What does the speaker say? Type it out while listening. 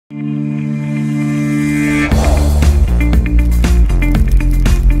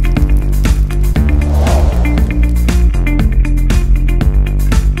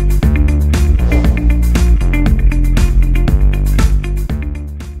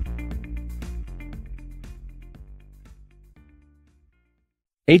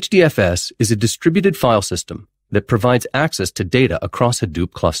HDFS is a distributed file system that provides access to data across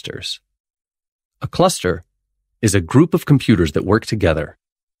Hadoop clusters. A cluster is a group of computers that work together.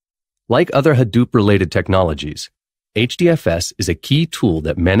 Like other Hadoop-related technologies, HDFS is a key tool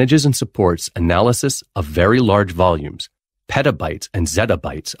that manages and supports analysis of very large volumes, petabytes and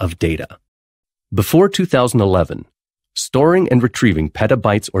zettabytes of data. Before 2011, storing and retrieving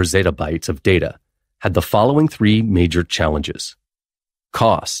petabytes or zettabytes of data had the following three major challenges: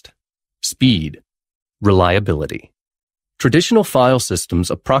 cost, speed, reliability. Traditional file systems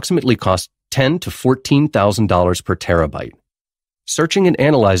approximately cost $10,000 to $14,000 per terabyte. Searching and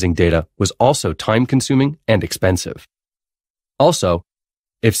analyzing data was also time-consuming and expensive. Also,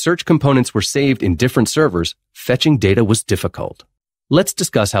 if search components were saved in different servers, fetching data was difficult. Let's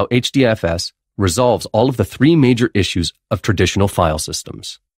discuss how HDFS resolves all of the three major issues of traditional file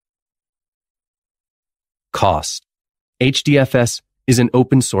systems. Cost. HDFS is an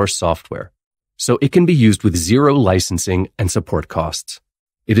open-source software, so it can be used with zero licensing and support costs.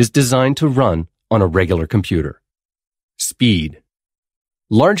 It is designed to run on a regular computer. Speed.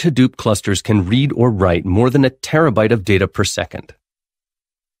 Large Hadoop clusters can read or write more than a terabyte of data per second.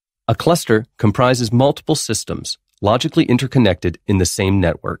 A cluster comprises multiple systems logically interconnected in the same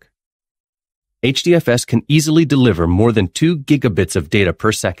network. HDFS can easily deliver more than 2 gigabits of data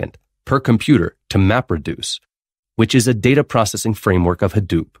per second per computer to MapReduce, which is a data processing framework of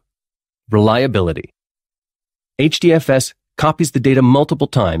Hadoop. Reliability. HDFS copies the data multiple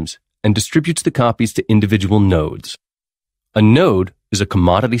times and distributes the copies to individual nodes. A node is a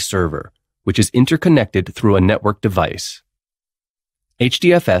commodity server, which is interconnected through a network device.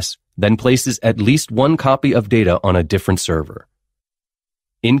 HDFS then places at least one copy of data on a different server.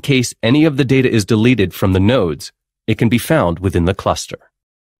 In case any of the data is deleted from the nodes, it can be found within the cluster.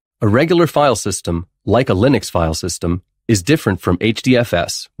 A regular file system, like a Linux file system, is different from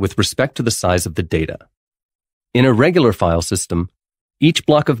HDFS with respect to the size of the data. In a regular file system, each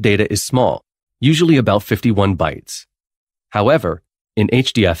block of data is small, usually about 51 bytes. However, in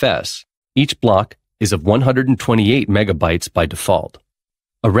HDFS, each block is of 128 megabytes by default.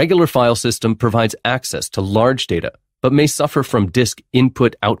 A regular file system provides access to large data, but may suffer from disk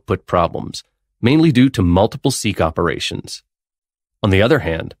input-output problems, mainly due to multiple seek operations. On the other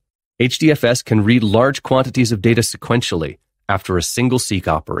hand, HDFS can read large quantities of data sequentially after a single seek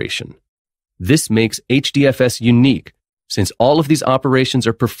operation. This makes HDFS unique since all of these operations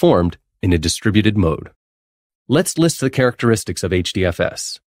are performed in a distributed mode. Let's list the characteristics of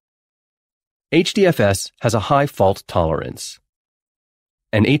HDFS. HDFS has a high fault tolerance.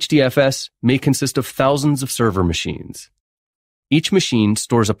 An HDFS may consist of thousands of server machines. Each machine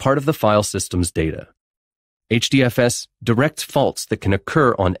stores a part of the file system's data. HDFS directs faults that can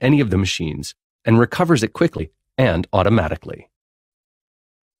occur on any of the machines and recovers it quickly and automatically.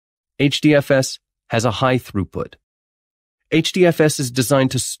 HDFS has a high throughput. HDFS is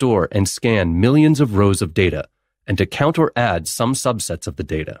designed to store and scan millions of rows of data and to count or add some subsets of the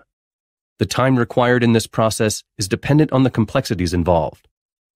data. The time required in this process is dependent on the complexities involved.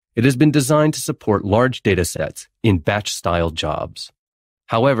 It has been designed to support large data sets in batch-style jobs.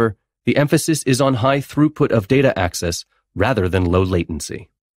 However, the emphasis is on high throughput of data access rather than low latency.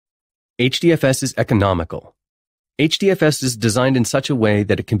 HDFS is economical. HDFS is designed in such a way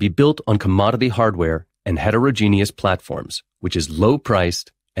that it can be built on commodity hardware and heterogeneous platforms, which is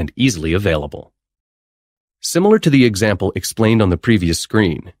low-priced and easily available. Similar to the example explained on the previous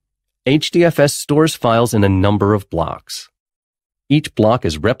screen, HDFS stores files in a number of blocks. Each block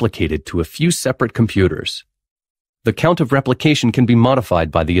is replicated to a few separate computers. The count of replication can be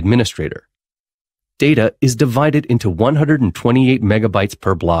modified by the administrator. Data is divided into 128 megabytes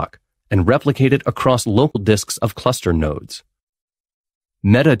per block and replicated across local disks of cluster nodes.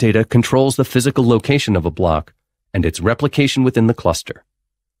 Metadata controls the physical location of a block and its replication within the cluster.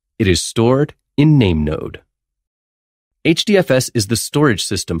 It is stored in NameNode. HDFS is the storage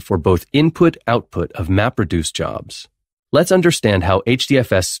system for both input-output of MapReduce jobs. Let's understand how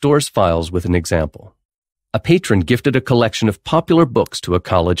HDFS stores files with an example. A patron gifted a collection of popular books to a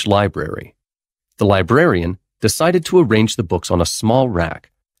college library. The librarian decided to arrange the books on a small rack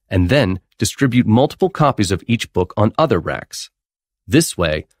and then distribute multiple copies of each book on other racks. This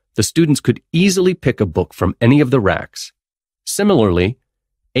way, the students could easily pick a book from any of the racks. Similarly,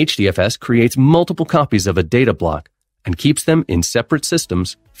 HDFS creates multiple copies of a data block and keeps them in separate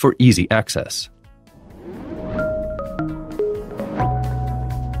systems for easy access.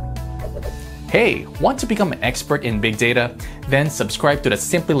 Hey, want to become an expert in big data? Then subscribe to the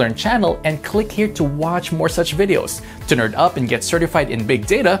Simplilearn channel and click here to watch more such videos. To nerd up and get certified in big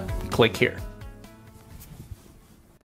data, click here.